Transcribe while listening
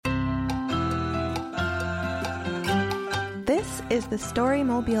is the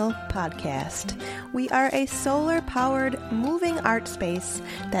Storymobile Podcast. We are a solar-powered moving art space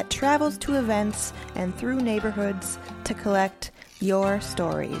that travels to events and through neighborhoods to collect your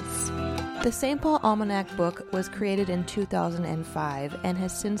stories. The St. Paul Almanac book was created in 2005 and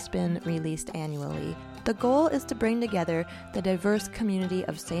has since been released annually. The goal is to bring together the diverse community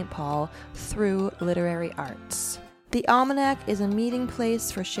of St. Paul through literary arts. The Almanac is a meeting place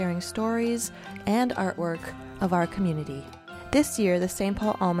for sharing stories and artwork of our community. This year, the St.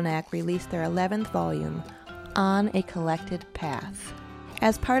 Paul Almanac released their 11th volume, On a Collected Path.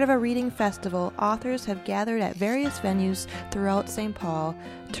 As part of a reading festival, authors have gathered at various venues throughout St. Paul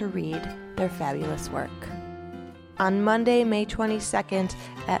to read their fabulous work. On Monday, May 22nd,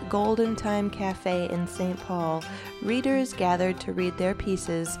 at Golden Time Cafe in St. Paul, readers gathered to read their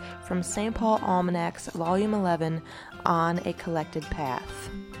pieces from St. Paul Almanac's Volume 11, On a Collected Path.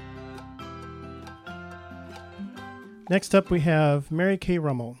 Next up, we have Mary Kay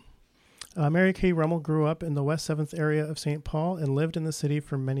Rummel. Mary Kay Rummel grew up in the West 7th area of St. Paul and lived in the city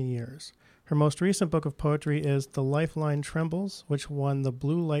for many years. Her most recent book of poetry is The Lifeline Trembles, which won the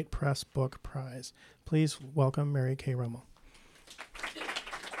Blue Light Press Book Prize. Please welcome Mary Kay Rummel.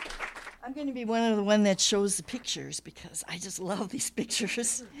 I'm going to be one of the one that shows the pictures because I just love these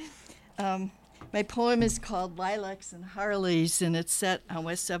pictures. My poem is called Lilacs and Harleys, and it's set on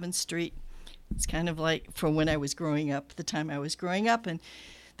West 7th Street. It's kind of like from when I was growing up, the time I was growing up, and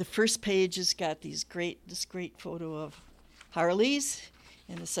the first page has got this great photo of Harleys,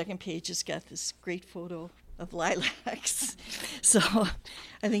 and the second page has got this great photo of lilacs. So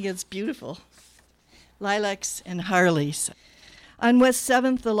I think it's beautiful. Lilacs and Harleys. On West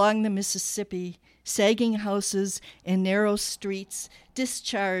 7th along the Mississippi, sagging houses and narrow streets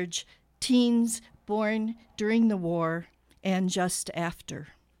discharge teens born during the war and just after.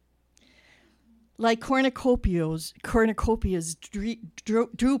 Like cornucopias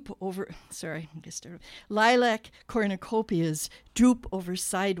droop over, lilac cornucopias droop over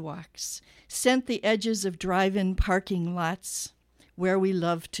sidewalks, scent the edges of drive-in parking lots where we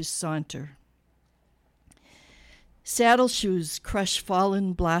love to saunter. Saddle shoes crush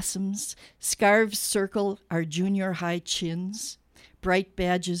fallen blossoms, scarves circle our junior high chins, bright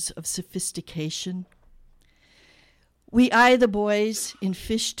badges of sophistication. We eye the boys in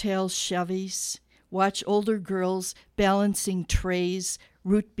fishtail Chevys, watch older girls balancing trays,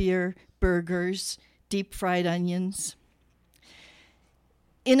 root beer, burgers, deep-fried onions.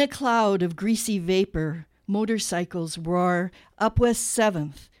 In a cloud of greasy vapor, motorcycles roar up West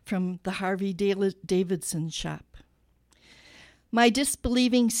 7th from the Harvey Davidson shop. My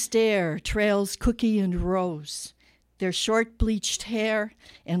disbelieving stare trails Cookie and Rose, their short bleached hair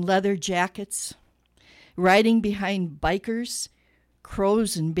and leather jackets, riding behind bikers,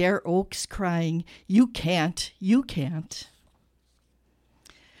 crows and bare oaks crying, "You can't, you can't."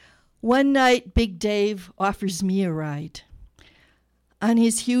 One night, Big Dave offers me a ride. On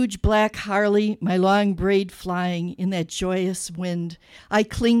his huge black Harley, my long braid flying in that joyous wind, I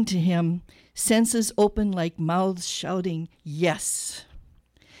cling to him, senses open like mouths shouting, yes.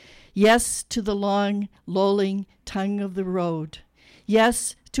 Yes to the long, lolling tongue of the road.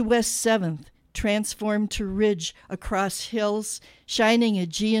 Yes to West 7th, transformed to ridge across hills, shining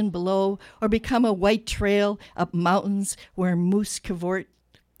Aegean below, or become a white trail up mountains where moose cavort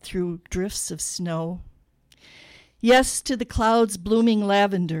through drifts of snow. Yes to the clouds blooming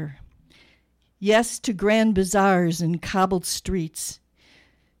lavender. Yes to grand bazaars and cobbled streets.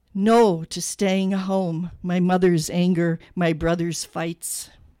 No to staying home, my mother's anger, my brother's fights.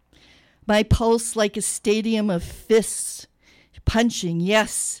 My pulse like a stadium of fists, punching,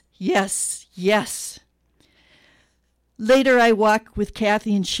 yes, yes, yes. Later I walk with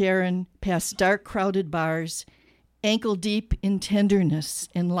Kathy and Sharon past dark crowded bars, ankle deep in tenderness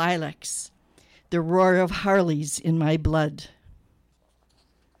and lilacs, the roar of Harleys in my blood.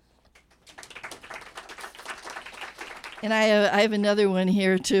 And I have another one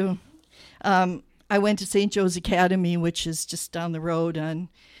here too. I went to St. Joe's Academy, which is just down the road on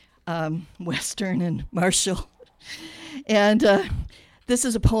Western and Marshall. And this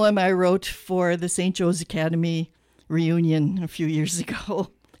is a poem I wrote for the St. Joe's Academy reunion a few years ago.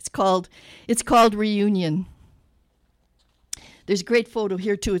 It's called Reunion. There's a great photo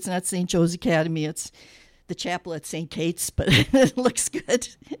here too. It's not St. Joe's Academy. It's the chapel at St. Kate's, but it looks good.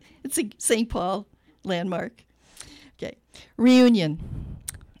 It's a St. Paul landmark. Okay, Reunion.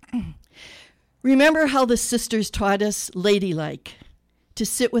 Remember how the sisters taught us ladylike, to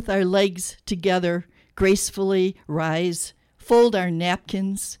sit with our legs together, gracefully rise, fold our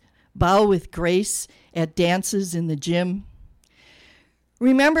napkins, bow with grace at dances in the gym.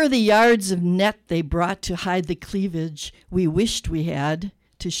 Remember the yards of net they brought to hide the cleavage we wished we had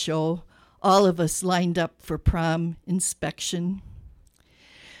to show, all of us lined up for prom inspection.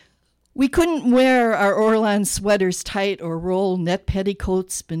 We couldn't wear our Orlan sweaters tight or roll net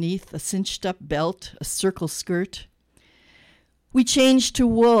petticoats beneath a cinched-up belt, a circle skirt. We changed to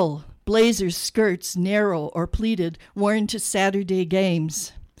wool, blazers, skirts, narrow or pleated, worn to Saturday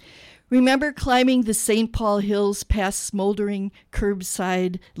games. Remember climbing the St. Paul hills past smoldering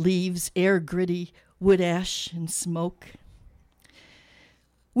curbside leaves, air gritty, wood ash and smoke?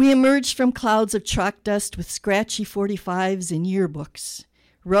 We emerged from clouds of chalk dust with scratchy 45s and yearbooks.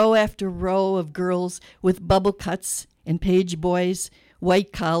 Row after row of girls with bubble cuts and page boys,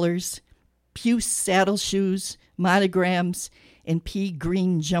 white collars, puce saddle shoes, monograms, and pea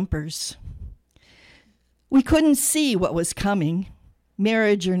green jumpers. We couldn't see what was coming,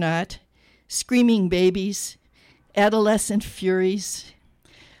 marriage or not, screaming babies, adolescent furies,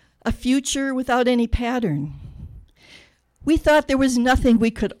 a future without any pattern. We thought there was nothing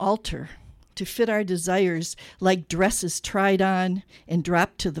we could alter to fit our desires, like dresses tried on and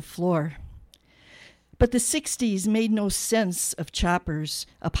dropped to the floor. But the 60s made no sense of choppers,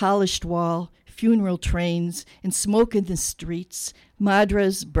 a polished wall, funeral trains, and smoke in the streets,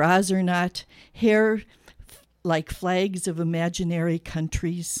 madras, bras or not, hair like flags of imaginary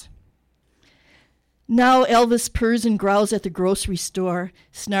countries. Now Elvis purrs and growls at the grocery store,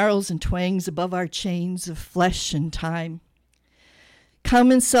 snarls and twangs above our chains of flesh and time.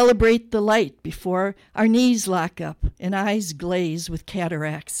 Come and celebrate the light before our knees lock up and eyes glaze with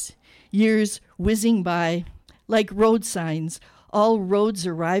cataracts. Years whizzing by like road signs, all roads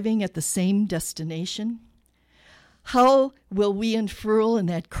arriving at the same destination. How will we unfurl in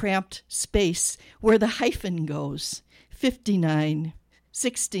that cramped space where the hyphen goes? 59,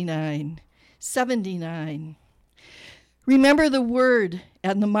 69, 79. Remember the word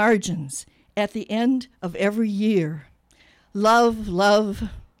at the margins, at the end of every year. Love, love,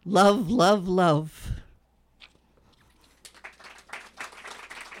 love, love, love.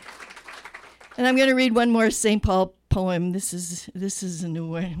 And I'm going to read one more St. Paul poem. This is a new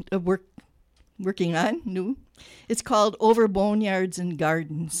one, working on, new. It's called Over Boneyards and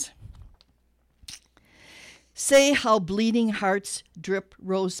Gardens. Say how bleeding hearts drip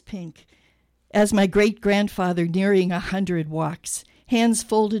rose pink as my great-grandfather nearing 100 walks, hands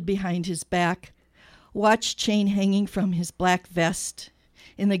folded behind his back, watch chain hanging from his black vest,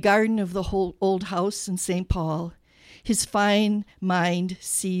 in the garden of the whole old house in St. Paul. His fine mind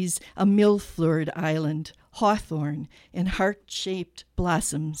sees a mill-fleured island, hawthorn and heart-shaped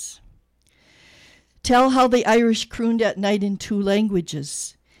blossoms. Tell how the Irish crooned at night in 2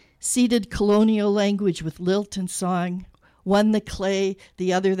 languages, seeded colonial language with lilt and song, one the clay,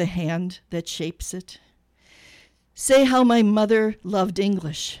 the other the hand that shapes it. Say how my mother loved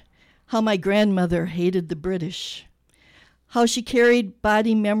English, how my grandmother hated the British, how she carried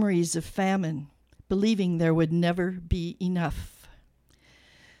body memories of famine, believing there would never be enough.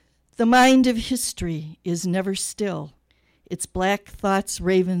 The mind of history is never still, its black thoughts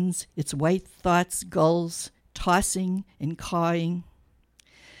ravens, its white thoughts gulls, tossing and cawing.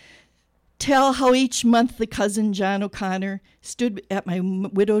 Tell how each month the cousin John O'Connor stood at my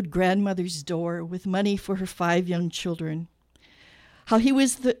widowed grandmother's door with money for her 5 young children. How he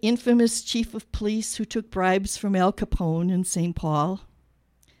was the infamous chief of police who took bribes from Al Capone in St. Paul.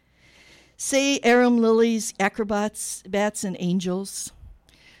 Say arum lilies, acrobats, bats, and angels.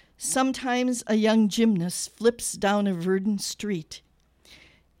 Sometimes a young gymnast flips down a verdant street.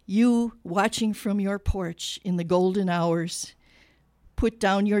 You, watching from your porch in the golden hours, put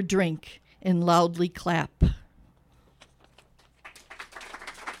down your drink and loudly clap.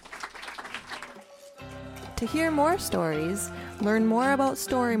 To hear more stories, learn more about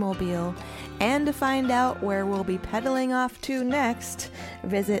Storymobile, and to find out where we'll be pedaling off to next,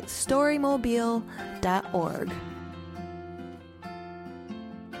 visit storymobile.org.